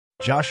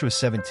Joshua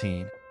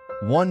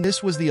 17:1.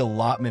 This was the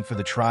allotment for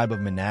the tribe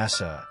of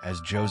Manasseh as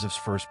Joseph's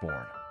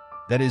firstborn.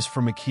 That is,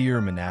 for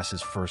Machir,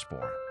 Manasseh's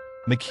firstborn.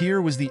 Machir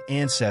was the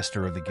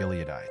ancestor of the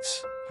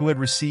Gileadites, who had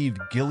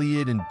received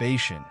Gilead and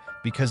Bashan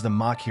because the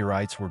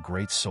Machirites were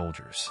great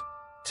soldiers.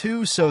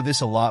 2. So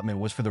this allotment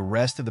was for the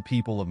rest of the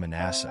people of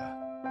Manasseh,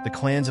 the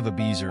clans of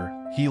Abiezer,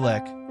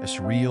 Helek,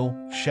 Asriel,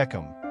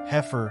 Shechem,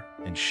 Hepher,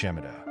 and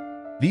Shemida.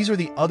 These are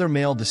the other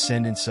male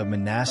descendants of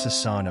Manasseh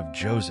son of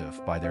Joseph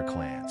by their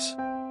clans.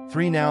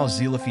 3. Now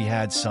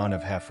Zelophehad son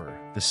of Hepher,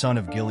 the son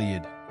of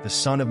Gilead, the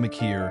son of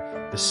Machir,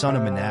 the son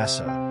of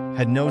Manasseh,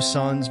 had no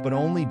sons but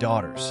only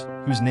daughters,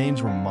 whose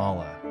names were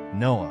Mahlah,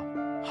 Noah,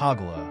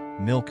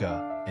 Hoglah,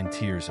 Milcah, and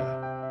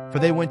Tirzah. For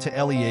they went to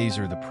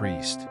Eleazar the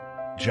priest,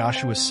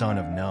 Joshua son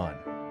of Nun,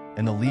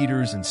 and the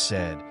leaders, and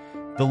said,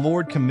 "The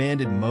Lord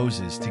commanded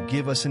Moses to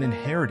give us an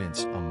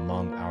inheritance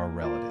among our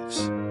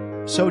relatives."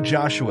 So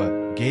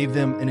Joshua gave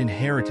them an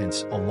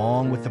inheritance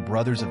along with the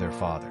brothers of their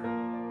father,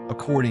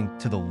 according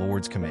to the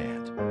Lord's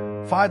command.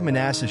 5.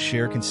 Manasseh's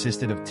share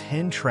consisted of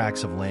 10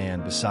 tracts of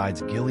land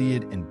besides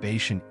Gilead and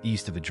Bashan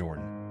east of the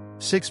Jordan.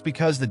 6.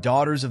 Because the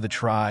daughters of the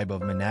tribe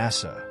of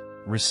Manasseh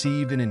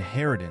received an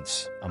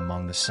inheritance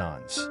among the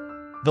sons.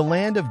 The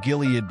land of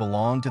Gilead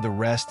belonged to the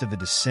rest of the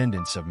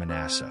descendants of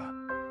Manasseh.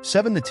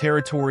 7. The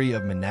territory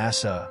of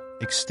Manasseh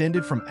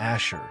extended from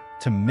Asher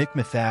to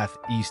Michmethath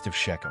east of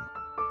Shechem.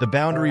 The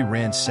boundary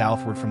ran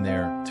southward from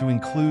there to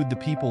include the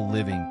people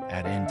living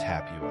at En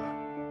Tappuah.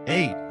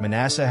 8.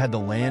 Manasseh had the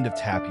land of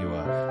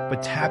Tappuah,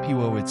 but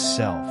Tappuah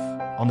itself,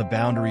 on the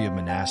boundary of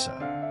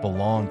Manasseh,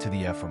 belonged to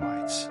the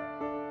Ephraimites.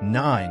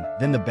 9.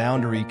 Then the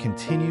boundary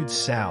continued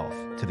south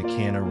to the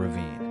Kana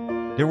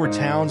ravine. There were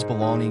towns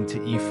belonging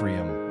to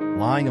Ephraim,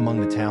 lying among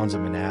the towns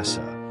of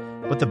Manasseh,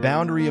 but the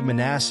boundary of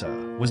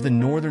Manasseh was the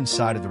northern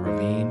side of the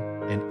ravine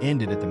and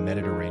ended at the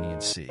Mediterranean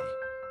Sea.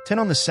 10.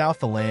 On the south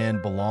the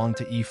land belonged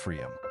to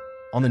Ephraim,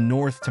 on the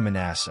north to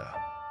Manasseh.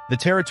 The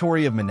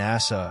territory of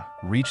Manasseh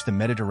reached the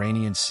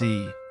Mediterranean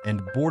Sea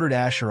and bordered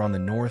Asher on the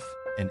north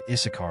and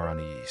Issachar on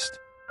the east.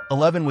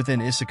 11.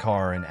 Within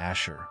Issachar and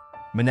Asher,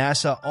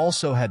 Manasseh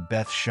also had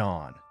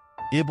Beth-shan,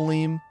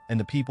 Ibleam, and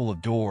the people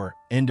of Dor,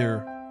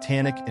 Ender,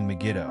 Tanakh, and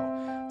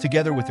Megiddo,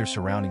 together with their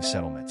surrounding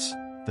settlements.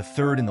 The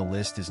third in the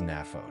list is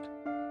Naphod.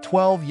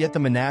 12. Yet the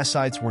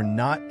Manassites were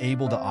not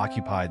able to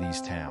occupy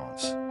these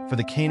towns, for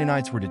the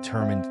Canaanites were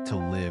determined to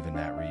live in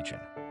that region.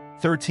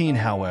 13.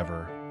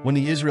 However, when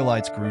the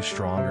Israelites grew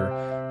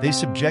stronger, they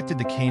subjected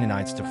the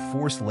Canaanites to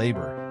forced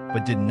labor,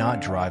 but did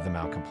not drive them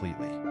out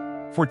completely.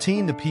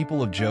 14. The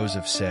people of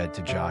Joseph said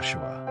to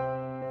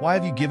Joshua, "Why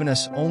have you given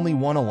us only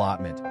one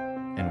allotment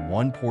and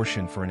one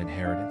portion for an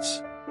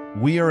inheritance?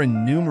 We are a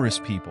numerous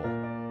people,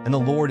 and the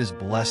Lord has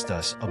blessed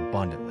us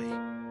abundantly."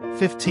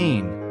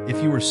 15.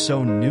 If you are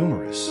so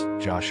numerous,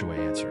 Joshua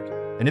answered,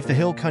 and if the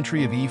hill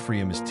country of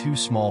Ephraim is too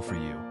small for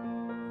you,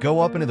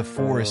 go up into the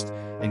forest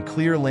and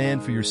clear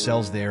land for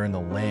yourselves there in the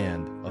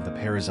land of the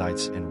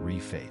Perizzites and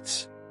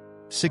Rephates.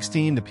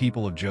 16. The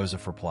people of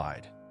Joseph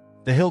replied,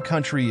 "The hill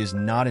country is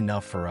not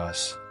enough for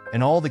us,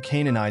 and all the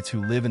Canaanites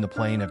who live in the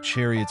plain have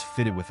chariots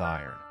fitted with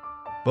iron,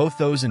 both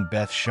those in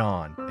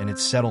Beth-shan and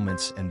its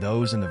settlements and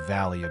those in the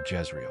valley of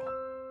Jezreel."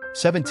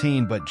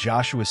 17. But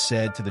Joshua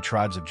said to the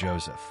tribes of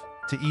Joseph,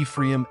 to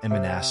Ephraim and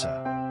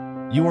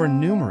Manasseh, "You are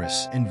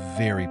numerous and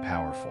very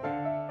powerful.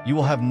 You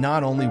will have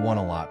not only one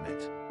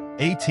allotment,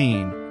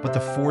 18, but the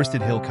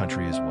forested hill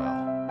country as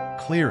well.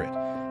 Clear it,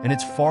 and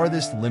its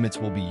farthest limits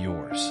will be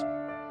yours.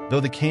 Though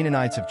the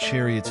Canaanites have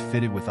chariots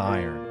fitted with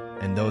iron,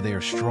 and though they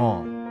are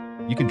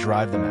strong, you can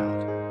drive them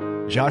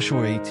out."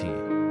 Joshua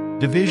 18.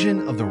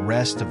 Division of the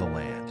rest of the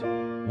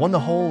land. 1. The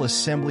whole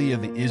assembly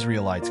of the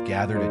Israelites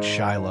gathered at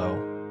Shiloh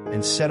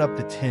and set up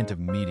the tent of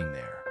meeting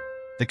there.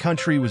 The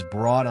country was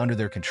brought under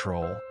their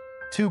control.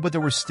 2. But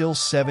there were still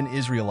 7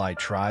 Israelite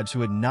tribes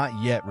who had not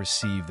yet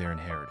received their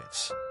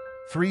inheritance.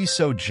 3.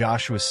 So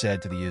Joshua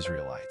said to the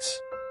Israelites,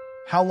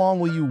 "How long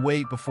will you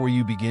wait before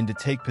you begin to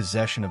take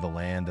possession of the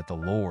land that the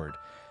Lord,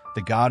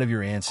 the God of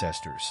your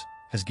ancestors,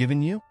 has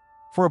given you?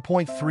 For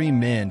appoint 3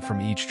 men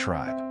from each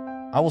tribe.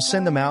 I will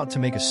send them out to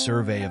make a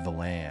survey of the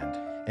land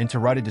and to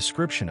write a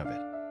description of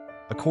it,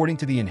 according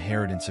to the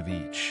inheritance of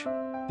each.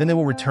 Then they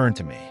will return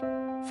to me.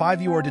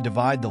 5. You are to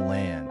divide the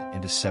land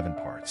into 7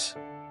 parts.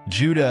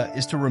 Judah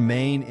is to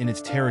remain in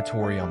its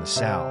territory on the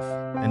south,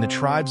 and the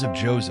tribes of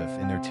Joseph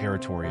in their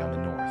territory on the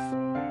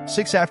north.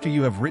 6. After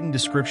you have written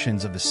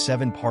descriptions of the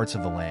 7 parts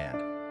of the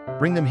land,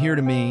 bring them here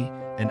to me,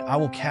 and I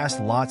will cast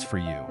lots for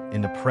you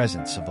in the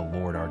presence of the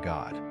Lord our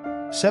God.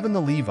 7.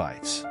 The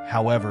Levites,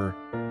 however,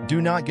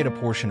 do not get a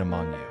portion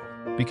among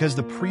you, because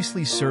the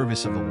priestly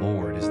service of the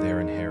Lord is their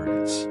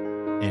inheritance.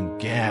 And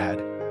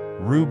Gad,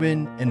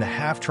 Reuben, and the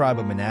half-tribe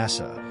of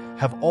Manasseh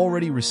have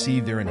already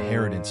received their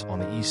inheritance on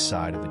the east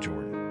side of the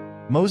Jordan.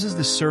 Moses,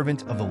 the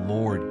servant of the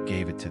Lord,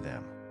 gave it to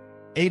them.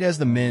 8. As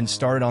the men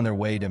started on their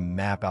way to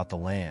map out the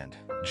land,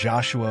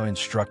 Joshua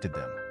instructed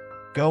them,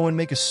 "Go and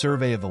make a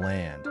survey of the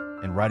land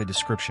and write a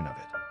description of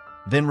it.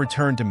 Then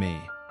return to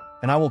me,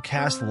 and I will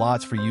cast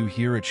lots for you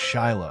here at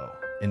Shiloh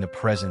in the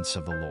presence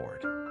of the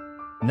Lord."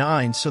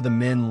 9. So the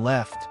men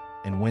left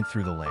and went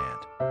through the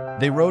land.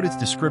 They wrote its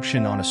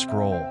description on a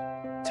scroll,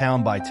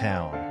 town by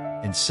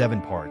town, in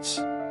 7 parts,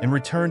 and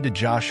returned to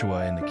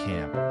Joshua in the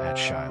camp at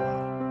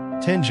Shiloh.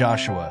 10.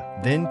 Joshua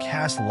then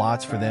cast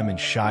lots for them in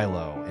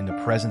Shiloh in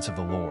the presence of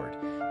the Lord,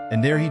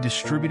 and there he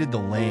distributed the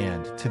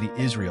land to the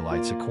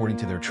Israelites according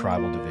to their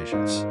tribal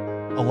divisions.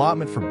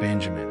 Allotment for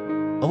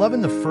Benjamin.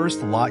 11. The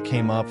first lot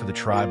came up for the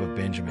tribe of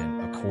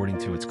Benjamin according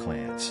to its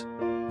clans.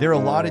 Their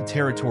allotted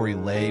territory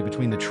lay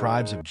between the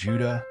tribes of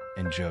Judah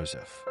and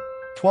Joseph.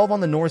 12. On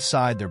the north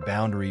side, their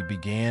boundary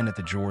began at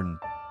the Jordan,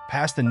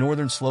 passed the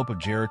northern slope of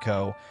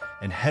Jericho,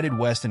 and headed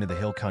west into the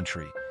hill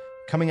country,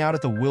 coming out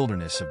at the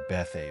wilderness of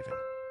Beth-aven.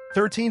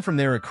 13. From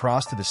there it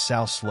crossed to the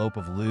south slope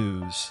of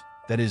Luz,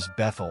 that is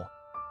Bethel,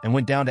 and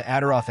went down to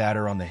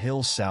Adaroth-Adar on the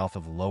hills south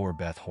of Lower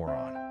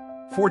Beth-horon.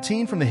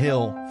 14. From the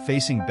hill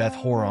facing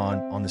Beth-horon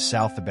on the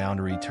south, the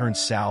boundary turned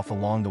south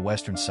along the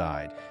western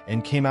side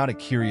and came out at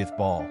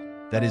Kiriath-baal,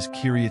 that is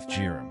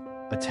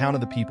Kiriath-jearim, a town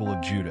of the people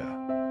of Judah.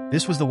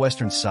 This was the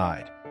western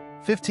side.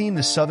 15.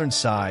 The southern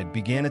side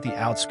began at the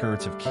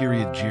outskirts of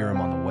Kiriath-jearim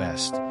on the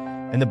west,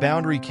 and the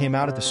boundary came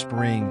out at the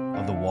spring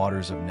of the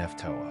waters of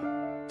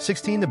Nephtoah.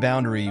 16. The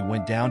boundary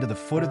went down to the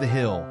foot of the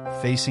hill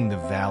facing the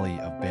valley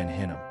of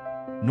Ben-Hinnom,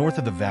 north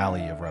of the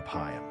valley of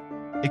Rephaim.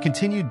 It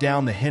continued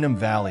down the Hinnom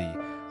Valley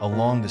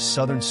along the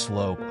southern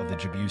slope of the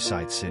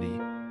Jebusite city,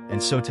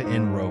 and so to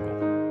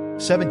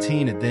En-Rogel.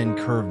 17. It then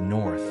curved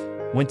north,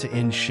 went to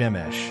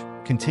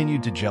En-Shemesh,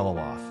 continued to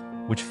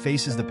Jeliloth, which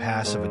faces the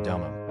pass of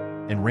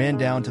Adummim, and ran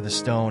down to the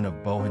stone of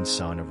Bohan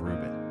son of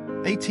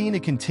Reuben. 18.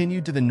 It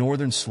continued to the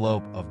northern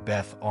slope of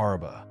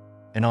Beth-Araba,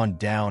 and on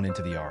down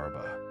into the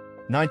Araba.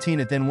 19.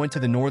 It then went to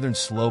the northern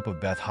slope of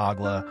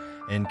Beth-Hogla,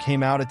 and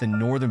came out at the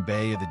northern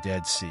bay of the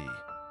Dead Sea,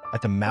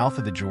 at the mouth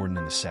of the Jordan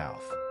in the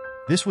south.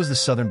 This was the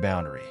southern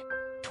boundary.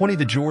 20.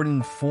 The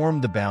Jordan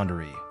formed the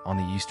boundary on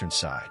the eastern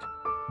side.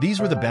 These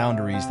were the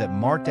boundaries that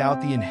marked out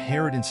the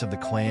inheritance of the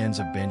clans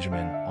of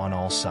Benjamin on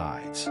all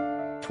sides.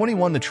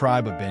 21. The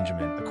tribe of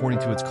Benjamin, according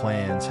to its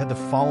clans, had the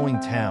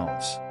following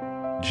towns: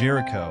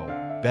 Jericho,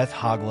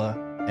 Beth-Hogla,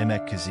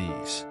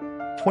 Emek-Keziz.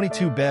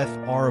 22.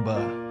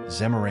 Beth-Araba,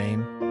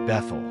 Zemaraim,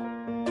 Bethel.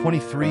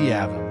 23.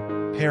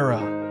 Avim, Pera,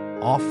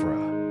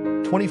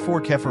 Ophrah.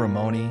 24.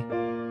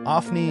 Kepher-Ammoni,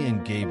 Ophni,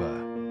 and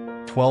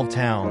Geba, 12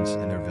 towns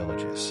and their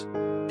villages.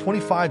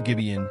 25.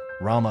 Gibeon,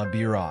 Ramah,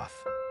 Beeroth.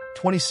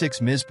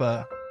 26.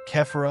 Mizpah,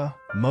 Kephra,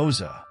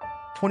 Moza.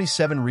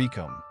 27.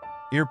 Rekem,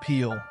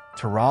 Irpeel,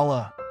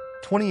 Tarala.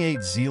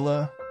 28.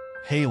 Zelah,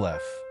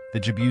 Haleph, the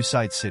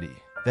Jebusite city,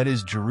 that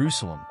is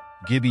Jerusalem,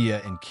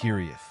 Gibeah, and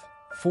Kiriath,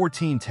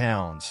 14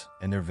 towns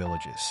and their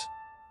villages.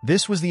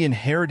 This was the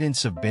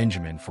inheritance of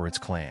Benjamin for its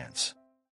clans.